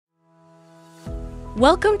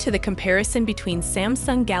Welcome to the comparison between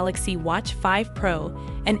Samsung Galaxy Watch 5 Pro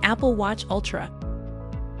and Apple Watch Ultra.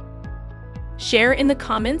 Share in the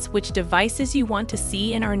comments which devices you want to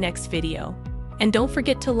see in our next video. And don't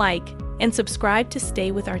forget to like and subscribe to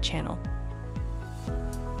stay with our channel.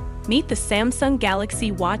 Meet the Samsung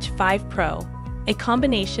Galaxy Watch 5 Pro, a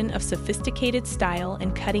combination of sophisticated style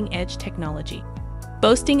and cutting-edge technology.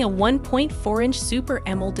 Boasting a 1.4-inch Super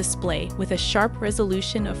AMOLED display with a sharp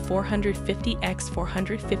resolution of 450 x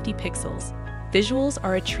 450 pixels, visuals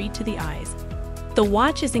are a treat to the eyes. The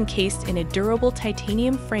watch is encased in a durable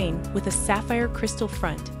titanium frame with a sapphire crystal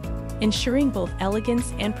front, ensuring both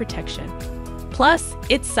elegance and protection. Plus,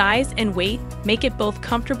 its size and weight make it both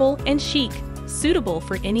comfortable and chic, suitable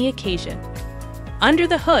for any occasion. Under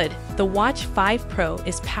the hood, the Watch 5 Pro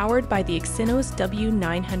is powered by the Exynos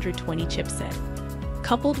W920 chipset,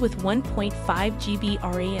 coupled with 1.5 GB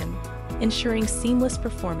RAM, ensuring seamless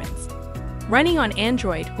performance. Running on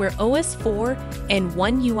Android Wear OS 4 and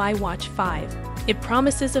One UI Watch 5, it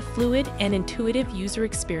promises a fluid and intuitive user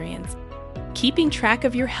experience. Keeping track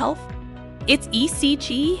of your health? It's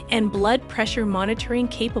ECG and blood pressure monitoring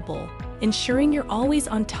capable, ensuring you're always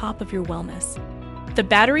on top of your wellness. The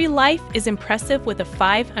battery life is impressive with a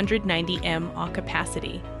 590 mAh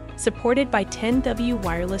capacity, supported by 10W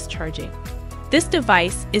wireless charging. This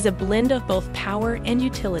device is a blend of both power and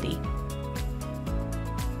utility.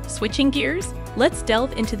 Switching gears, let's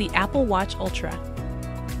delve into the Apple Watch Ultra.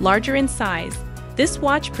 Larger in size, this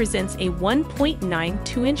watch presents a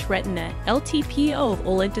 1.92-inch Retina LTPO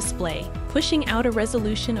OLED display, pushing out a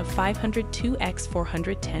resolution of 502 x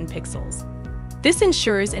 410 pixels. This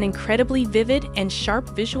ensures an incredibly vivid and sharp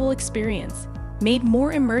visual experience, made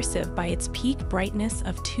more immersive by its peak brightness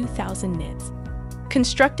of 2000 nits.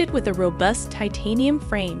 Constructed with a robust titanium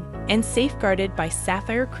frame and safeguarded by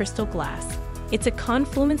sapphire crystal glass, it's a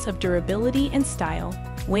confluence of durability and style,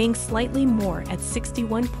 weighing slightly more at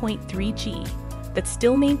 61.3 g, that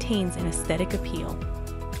still maintains an aesthetic appeal.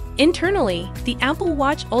 Internally, the Apple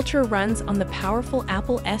Watch Ultra runs on the powerful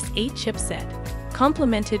Apple S8 chipset,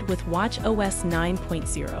 complemented with watchOS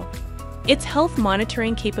 9.0. Its health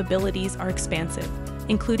monitoring capabilities are expansive,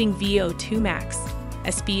 including VO2 max,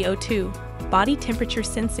 SpO2, body temperature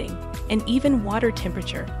sensing, and even water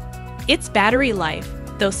temperature. Its battery life,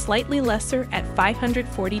 though slightly lesser at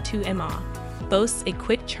 542 mAh, boasts a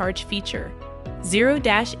quick charge feature,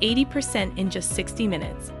 0-80% in just 60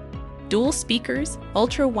 minutes. Dual speakers,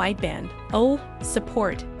 ultra-wideband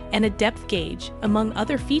support, and a depth gauge, among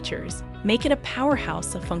other features, make it a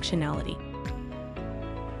powerhouse of functionality.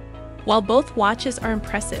 While both watches are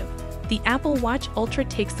impressive, the Apple Watch Ultra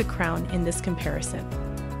takes the crown in this comparison.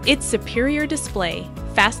 Its superior display,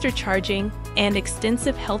 faster charging, and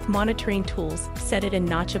extensive health monitoring tools set it a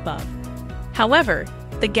notch above. However,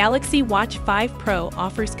 the Galaxy Watch 5 Pro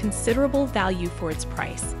offers considerable value for its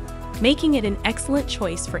price, making it an excellent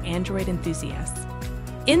choice for Android enthusiasts.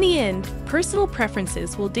 In the end, personal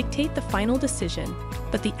preferences will dictate the final decision,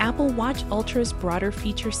 but the Apple Watch Ultra's broader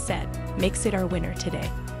feature set makes it our winner today.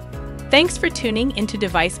 Thanks for tuning into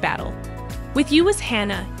Device Battle. With you is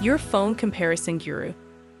Hannah, your phone comparison guru.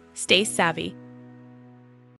 Stay savvy.